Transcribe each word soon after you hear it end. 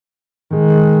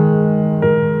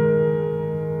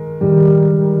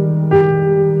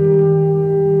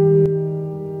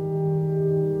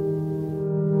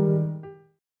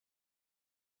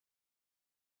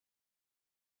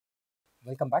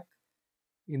welcome back.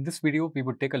 In this video, we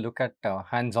would take a look at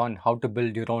hands-on how to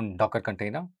build your own Docker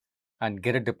container and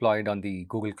get it deployed on the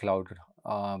Google Cloud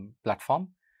platform.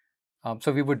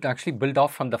 So we would actually build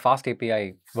off from the fast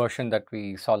API version that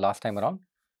we saw last time around,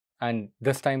 and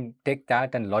this time take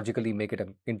that and logically make it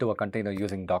into a container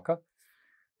using Docker.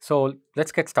 So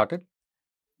let's get started.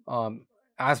 Um,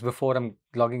 as before, I'm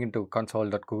logging into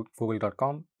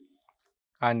console.google.com,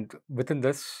 and within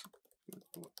this,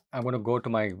 I'm going to go to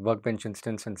my Workbench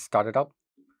instance and start it up.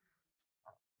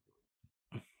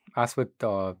 As with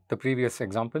the previous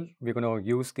example, we're going to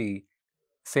use the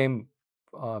same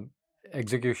uh,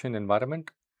 execution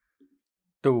environment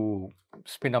to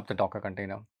spin up the Docker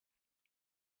container.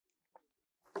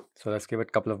 So let's give it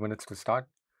a couple of minutes to start.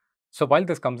 So while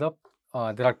this comes up,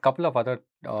 there are a couple of other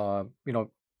uh,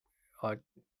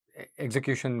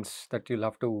 executions that you'll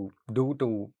have to do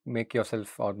to make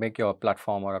yourself or make your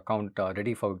platform or account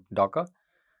ready for Docker.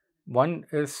 One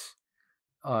is,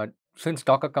 uh, since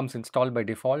Docker comes installed by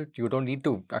default, you don't need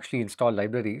to actually install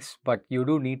libraries, but you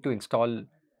do need to install,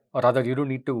 or rather, you do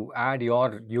need to add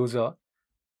your user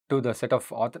to the set of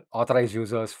authorized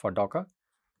users for Docker.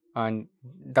 And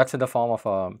that's in the form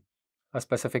of a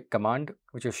specific command,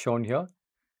 which is shown here.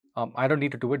 I don't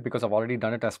need to do it because I've already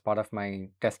done it as part of my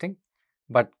testing,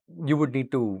 but you would need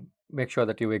to make sure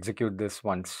that you execute this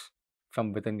once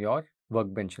from within your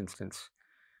Workbench instance.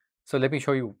 So let me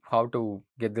show you how to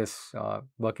get this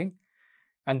working.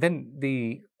 And then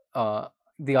the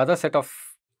other set of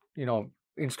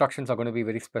instructions are going to be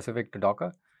very specific to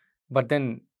Docker. But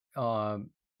then uh,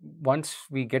 once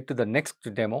we get to the next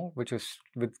demo, which is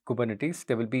with Kubernetes,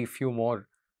 there will be a few more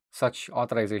such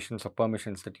authorizations or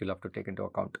permissions that you'll have to take into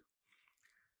account.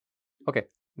 Okay,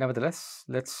 nevertheless,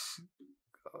 let's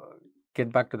uh,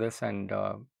 get back to this and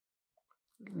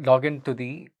log into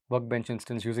the Workbench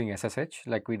instance using SSH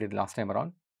like we did last time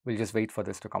around. We'll just wait for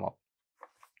this to come up.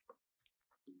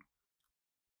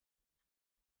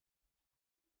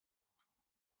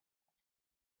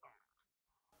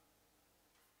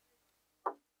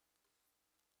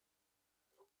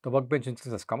 The Workbench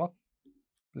instance has come up.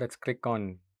 Let's click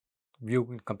on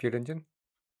View Compute Engine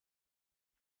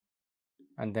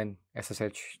and then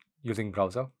SSH using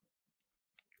browser.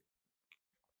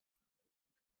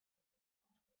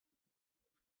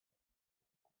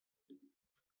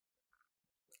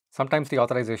 Sometimes the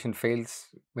authorization fails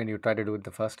when you try to do it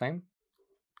the first time,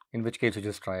 in which case you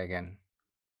just try again.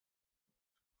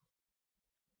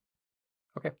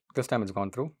 Okay, this time it's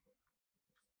gone through.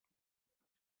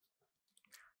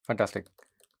 Fantastic.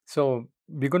 So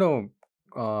we're going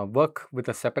to work with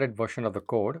a separate version of the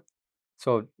code.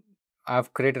 So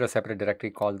I've created a separate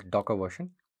directory called Docker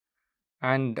version.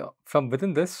 And from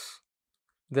within this,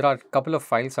 there are a couple of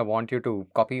files I want you to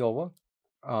copy over.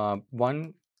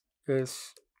 One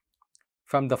is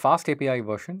from the fast API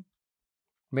version.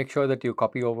 Make sure that you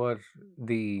copy over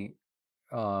the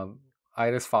uh,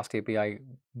 Iris fast API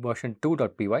version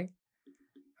 2.py.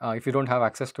 If you don't have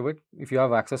access to it, if you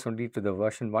have access only to the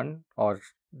version 1 or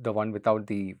the one without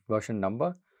the version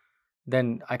number,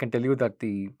 then I can tell you that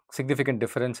the significant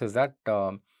difference is that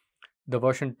the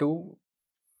version 2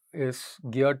 is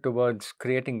geared towards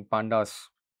creating pandas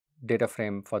data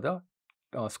frame for the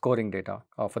scoring data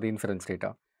or for the inference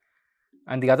data.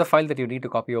 And the other file that you need to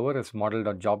copy over is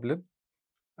model.joblib.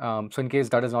 So in case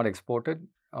that is not exported,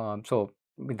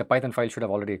 the Python file should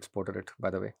have already exported it, by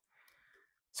the way.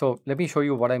 So let me show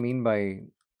you what I mean by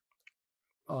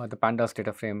the pandas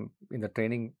data frame in the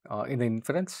training, in the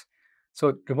inference.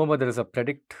 So remember, there is a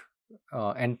predict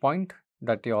endpoint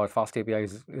that your fast API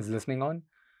is listening on.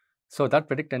 So that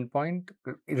predict endpoint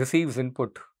receives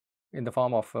input in the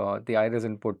form of the iris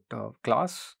input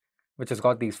class, which has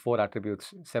got these 4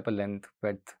 attributes: sepal length,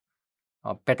 width,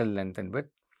 petal length, and width.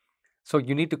 So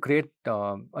you need to create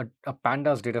a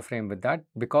pandas data frame with that,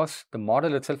 because the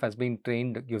model itself has been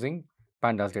trained using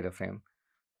pandas data frame.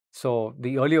 So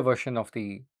the earlier version of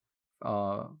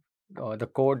uh, the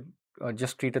code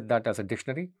just treated that as a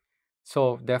dictionary.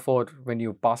 So therefore, when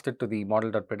you passed it to the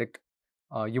model.predict,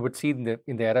 you would see in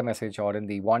the error message or in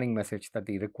the warning message that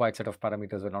the required set of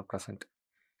parameters were not present.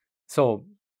 So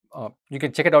you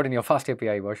can check it out in your fast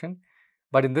API version.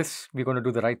 But in this, we're going to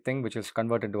do the right thing, which is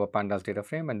convert into a pandas data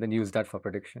frame and then use that for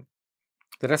prediction.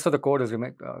 The rest of the code is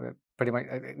pretty much,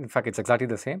 in fact, it's exactly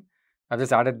the same. I've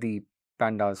just added the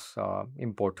pandas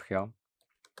import here.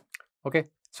 Okay,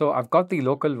 so I've got the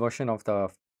local version of the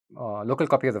local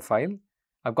copy of the file.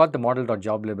 I've got the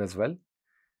model.joblib as well.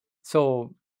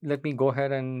 So let me go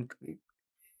ahead and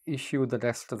issue the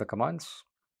rest of the commands.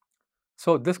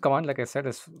 So this command, like I said,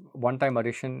 is one-time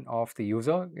addition of the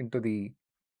user into the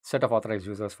set of authorized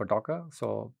users for Docker.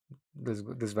 So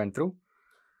this went through.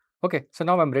 Okay, so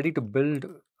now I'm ready to build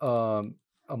a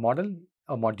model,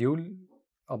 a module,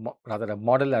 rather a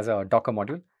model as a Docker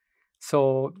module.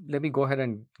 So let me go ahead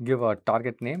and give a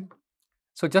target name.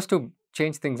 So just to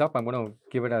change things up, I'm going to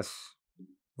give it as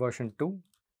version 2.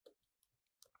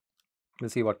 We'll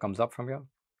see what comes up from here.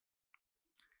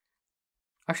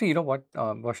 Actually, you know what?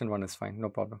 Version 1 is fine, no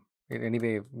problem.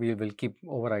 Anyway, we will keep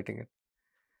overwriting it.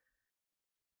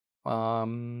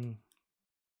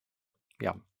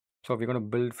 Yeah, so we're going to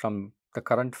build from the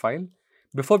current file.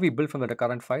 Before we build from the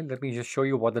current file, let me just show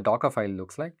you what the Docker file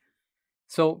looks like.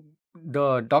 So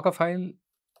the Docker file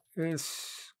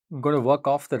is going to work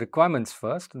off the requirements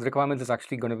first. The requirements is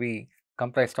actually going to be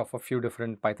comprised of a few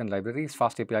different Python libraries.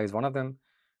 Fast API is one of them.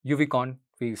 UVCon,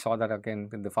 we saw that again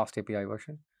in the Fast API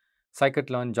version.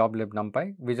 Scikit-learn, joblib,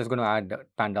 numpy. We're just going to add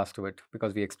pandas to it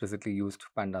because we explicitly used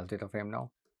pandas data frame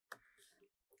now.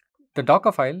 The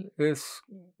Docker file is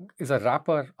a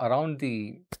wrapper around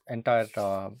the entire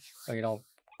you know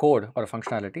code or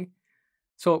functionality.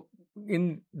 So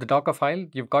in the Docker file,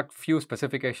 you've got few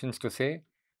specifications to say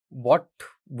what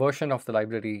version of the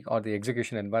library or the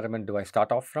execution environment do I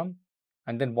start off from,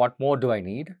 and then what more do I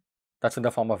need. That's in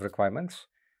the form of requirements,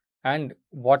 and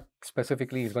what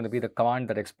specifically is going to be the command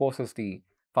that exposes the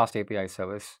fast API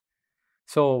service.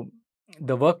 So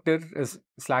the work there is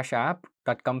 /app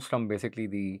that comes from basically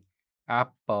the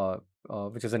app,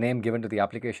 which is a name given to the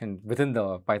application within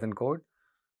the Python code.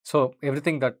 So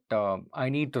everything that I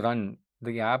need to run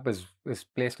the app is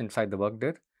placed inside the work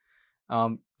dir.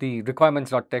 The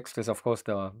requirements.txt is of course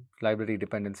the library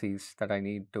dependencies that I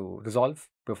need to resolve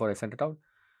before I send it out.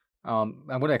 I'm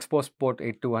going to expose port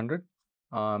 8200,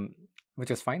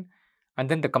 which is fine. And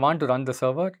then the command to run the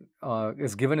server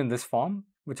is given in this form,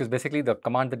 which is basically the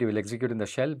command that you will execute in the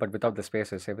shell, but without the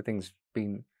spaces. Everything's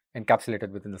been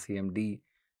encapsulated within the CMD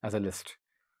as a list.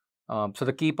 So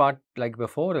the key part, like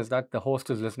before, is that the host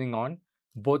is listening on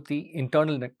both the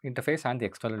internal interface and the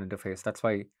external interface. That's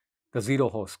why the zero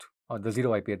host or the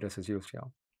zero IP address is used here.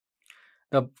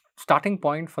 The starting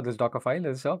point for this Docker file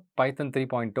is a Python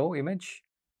 3.0 image,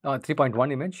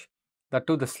 3.1 image, that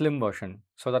to the slim version,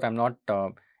 so that I'm not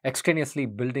extraneously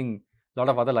building a lot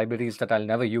of other libraries that I'll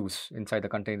never use inside the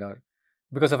container.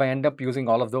 Because if I end up using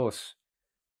all of those,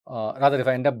 rather if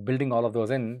I end up building all of those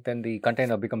in, then the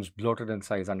container becomes bloated in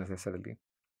size unnecessarily.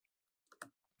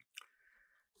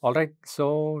 All right,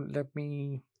 so let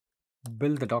me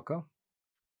build the Docker.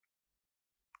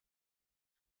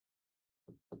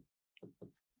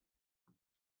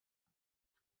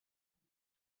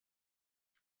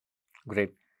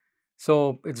 Great.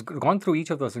 So it's gone through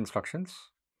each of those instructions,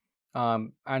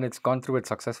 and it's gone through it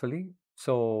successfully.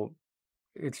 So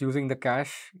it's using the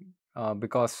cache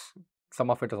because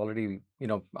some of it is already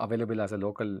available as a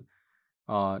local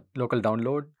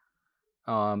download,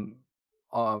 um,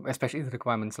 especially the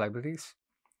requirements libraries,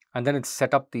 and then it's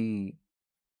set up the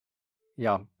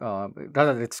yeah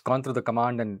rather it's gone through the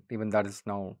command, and even that is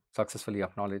now successfully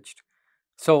acknowledged.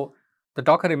 So the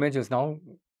Docker image is now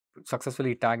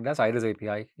successfully tagged as Iris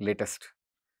API latest,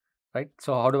 right?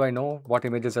 So how do I know what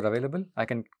images are available? I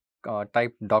can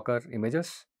type Docker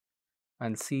images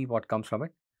and see what comes from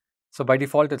it. So by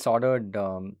default, it's ordered.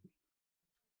 Where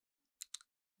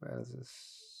is this?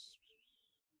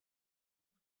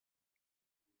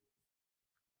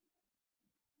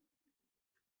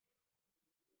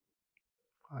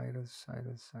 Iris.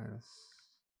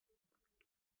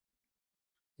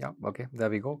 Yeah, okay, there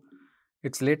we go.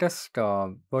 Its latest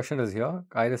version is here,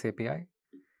 Iris API.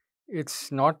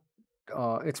 It's not.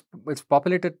 It's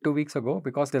populated 2 weeks ago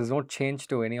because there's no change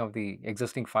to any of the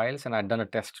existing files, and I'd done a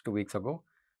test 2 weeks ago.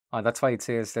 That's why it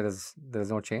says there is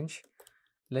no change.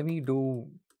 Let me do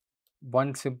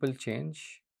one simple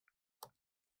change,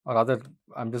 or rather,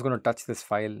 I'm just going to touch this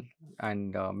file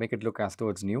and make it look as though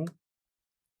it's new.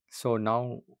 So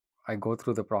now I go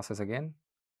through the process again.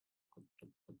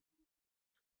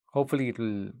 Hopefully, it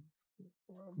will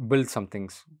build some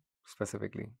things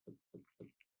specifically.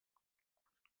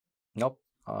 Nope.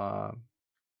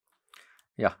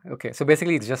 Yeah. Okay. So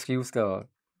basically, it's just use the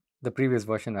previous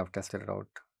version. I've tested it out.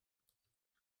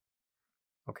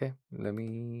 Okay. Let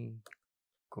me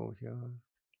go here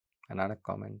and add a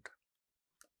comment.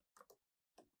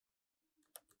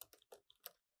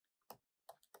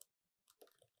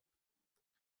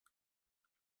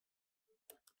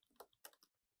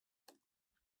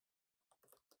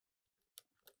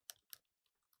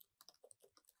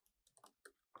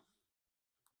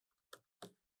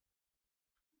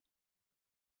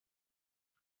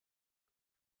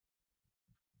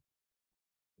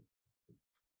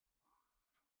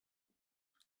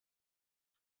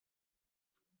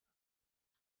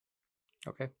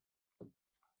 Okay.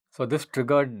 So this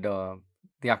triggered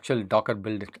the actual Docker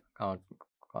build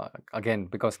again,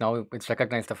 because now it's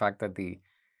recognized the fact that the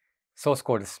source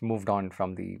code has moved on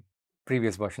from the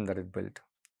previous version that it built.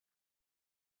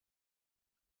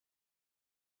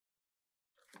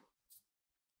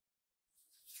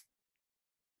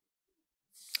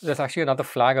 There's actually another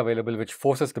flag available which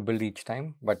forces the build each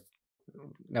time, but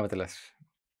nevertheless.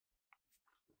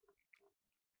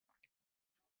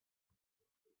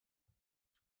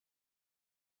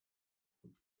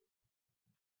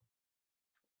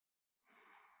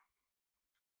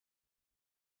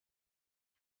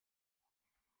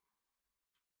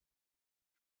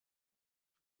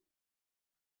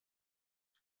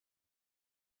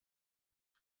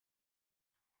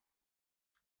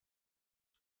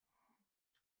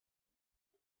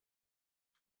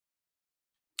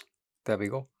 There we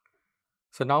go.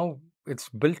 So now it's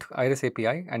built Iris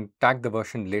API and tagged the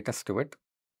version latest to it.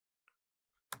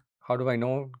 How do I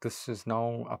know this is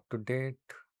now up to date?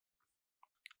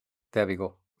 There we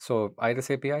go. So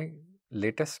Iris API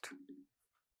latest.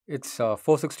 It's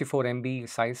 464 MB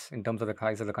size in terms of the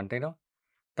size of the container.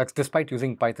 That's despite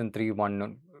using Python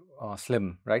 3.1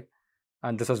 Slim, right?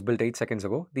 And this was built 8 seconds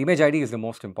ago. The image ID is the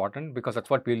most important because that's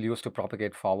what we'll use to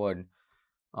propagate forward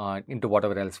into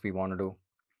whatever else we want to do.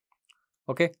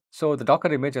 Okay, so the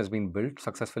Docker image has been built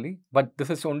successfully, but this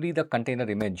is only the container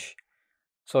image.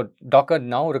 So Docker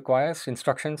now requires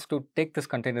instructions to take this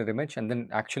container image and then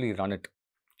actually run it.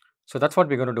 So that's what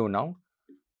we're going to do now.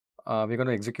 We're going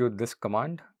to execute this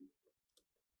command.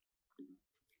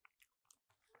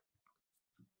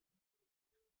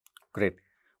 Great.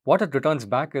 What it returns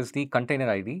back is the container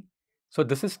ID. So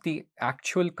this is the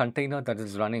actual container that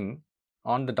is running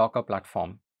on the Docker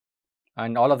platform.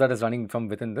 And all of that is running from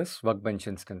within this workbench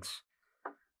instance.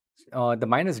 The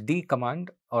 -d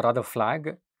command, or rather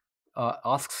flag,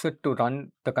 asks it to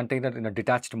run the container in a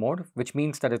detached mode, which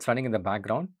means that it's running in the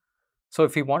background. So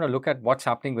if you want to look at what's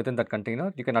happening within that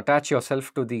container, you can attach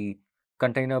yourself to the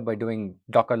container by doing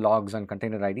docker logs and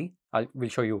container ID. We'll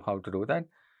show you how to do that.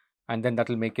 And then that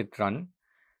will make it run.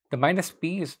 The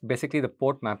 -p is basically the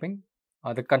port mapping.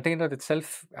 The container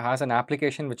itself has an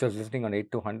application which was listening on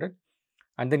 8200,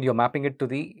 and then you're mapping it to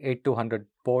the 8200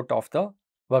 port of the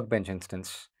workbench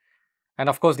instance. And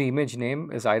of course, the image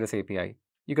name is Iris API.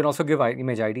 You can also give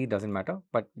image ID, doesn't matter.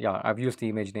 But yeah, I've used the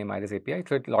image name Iris API,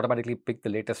 so it'll automatically pick the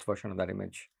latest version of that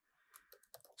image.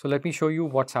 So let me show you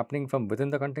what's happening from within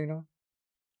the container.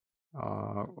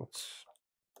 Oops.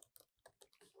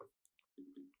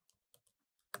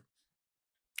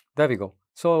 There we go.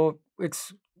 So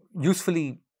it's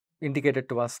usefully indicated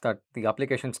to us that the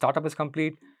application startup is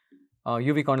complete.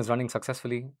 UVCon is running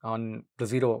successfully on the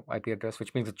 0 IP address,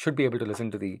 which means it should be able to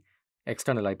listen to the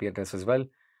external IP address as well.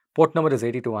 Port number is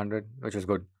 8200, which is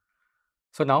good.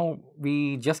 So now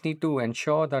we just need to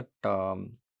ensure that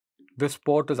this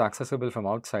port is accessible from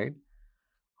outside.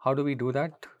 How do we do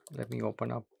that? Let me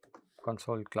open up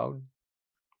console cloud.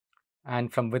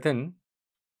 And from within,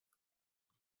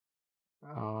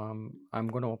 I'm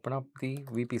going to open up the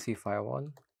VPC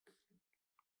firewall.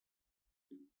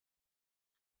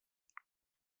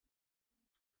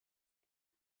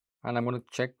 And I'm going to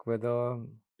check whether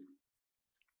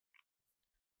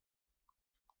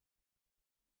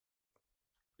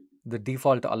the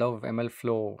default allow ML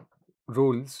flow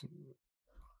rules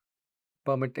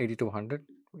permit 8200.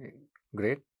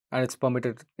 Great. And it's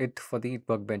permitted it for the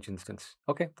workbench instance.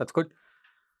 Okay, that's good.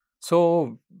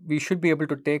 So we should be able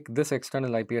to take this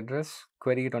external IP address,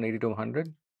 query it on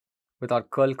 8200 with our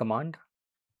curl command,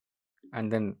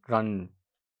 and then run.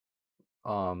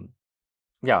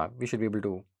 Yeah, we should be able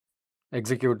to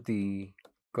execute the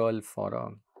curl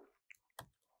for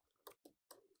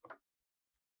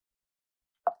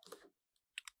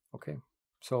okay.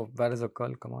 So where is the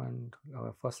curl command?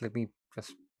 First, let me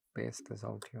just paste this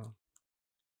out here.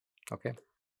 Okay.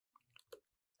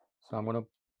 So I'm going to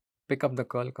pick up the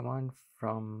curl command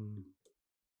from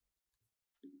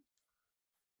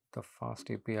the fast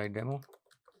API demo.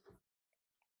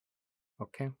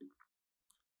 Okay.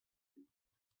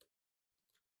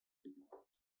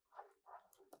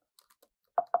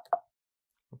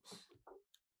 Oops.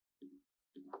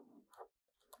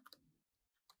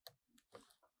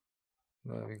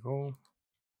 There we go.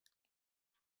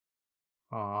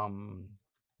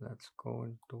 Let's go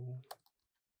into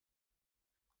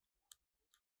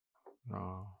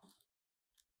uh,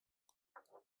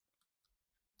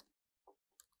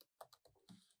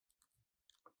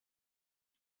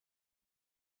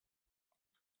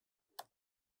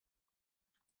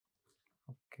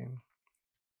 okay.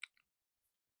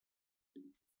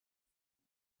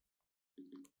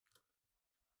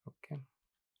 Okay.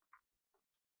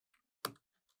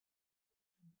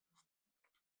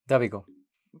 There we go.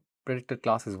 Predicted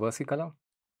class is versicolor.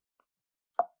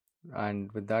 And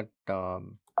with that,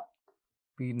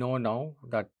 we know now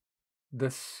that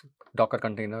this Docker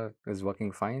container is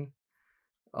working fine.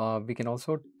 We can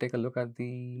also take a look at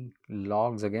the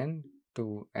logs again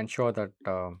to ensure that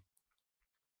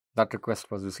that request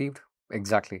was received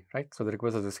exactly, right? So the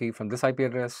request was received from this IP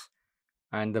address,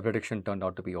 and the prediction turned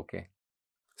out to be okay.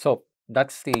 So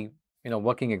that's the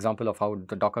working example of how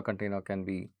the Docker container can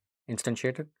be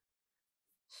instantiated.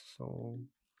 So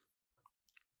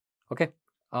okay,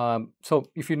 so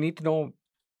if you need to know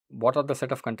what are the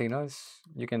set of containers,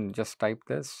 you can just type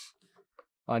this.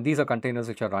 These are containers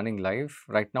which are running live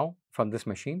right now from this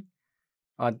machine.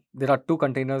 There are two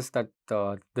containers that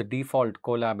the default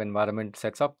Colab environment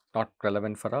sets up, not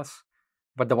relevant for us.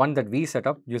 But the one that we set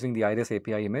up using the Iris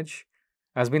API image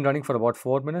has been running for about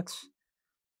 4 minutes,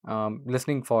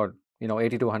 listening for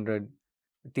 8200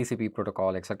 TCP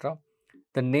protocol, etc.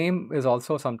 The name is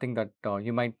also something that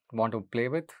you might want to play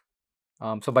with.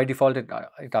 So by default, it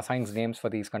assigns names for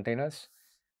these containers.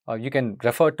 You can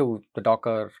refer to the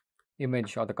Docker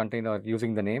image or the container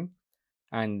using the name,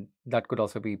 and that could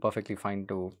also be perfectly fine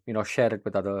to share it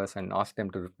with others and ask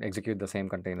them to execute the same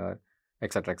container,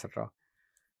 etc., etc.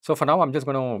 So for now, I'm just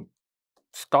going to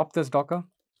stop this Docker.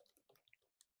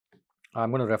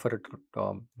 I'm going to refer it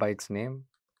to, by its name,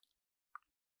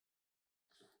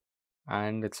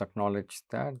 and it's acknowledged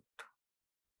that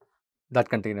that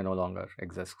container no longer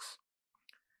exists.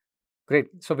 Great.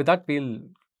 So with that,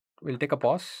 we'll take a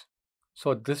pause.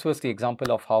 So this was the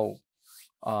example of how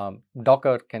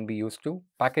Docker can be used to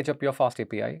package up your fast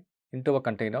API into a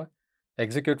container,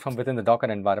 execute from within the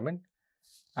Docker environment,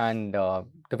 and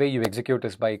the way you execute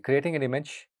is by creating an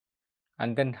image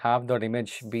and then have that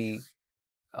image be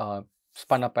uh,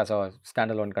 spun up as a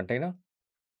standalone container,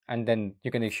 and then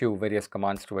you can issue various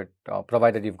commands to it,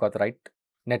 provided you've got the right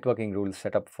networking rules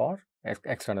set up for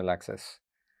external access.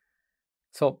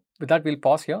 So with that, we'll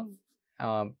pause here,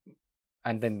 um,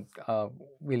 and then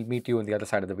we'll meet you on the other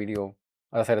side of the video,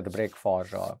 other side of the break, for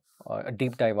a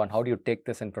deep dive on how do you take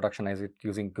this and productionize it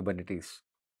using Kubernetes.